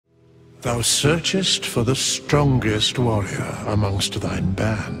Thou searchest for the strongest warrior amongst thine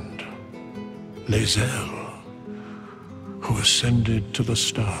band, Lae'zel, who ascended to the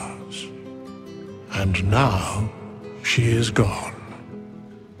stars. And now she is gone.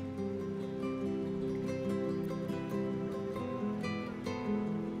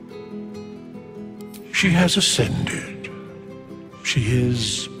 She has ascended. She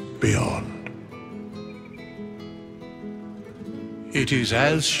is beyond. It is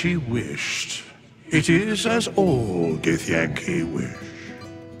as she wished. It is as all Githyanki wish.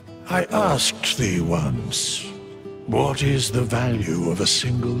 I asked thee once, what is the value of a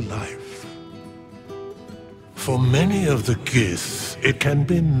single life? For many of the Gith, it can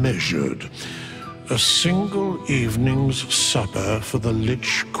be measured. A single evening's supper for the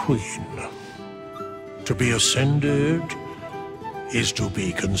Lich Queen. To be ascended is to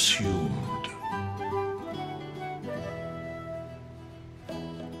be consumed.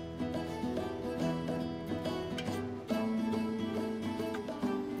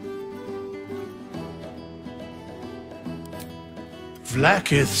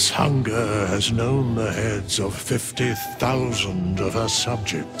 Vlaakith's hunger has known the heads of 50,000 of her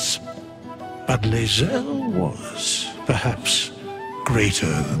subjects. But Lae'zel was, perhaps,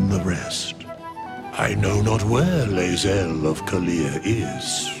 greater than the rest. I know not where Lae'zel of Kalir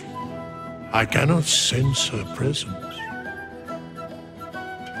is. I cannot sense her presence.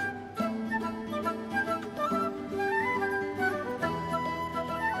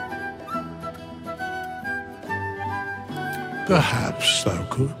 Perhaps thou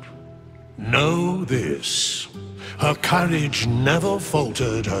could. Know this. Her courage never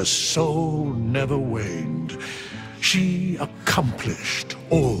faltered, her soul never waned. She accomplished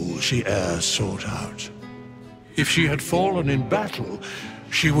all she e'er sought out. If she had fallen in battle,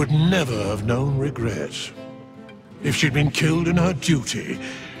 she would never have known regret. If she'd been killed in her duty,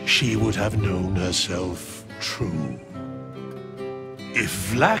 she would have known herself true.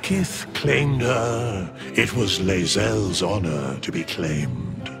 If Vlaakith claimed her, it was Lae'zel's honor to be claimed.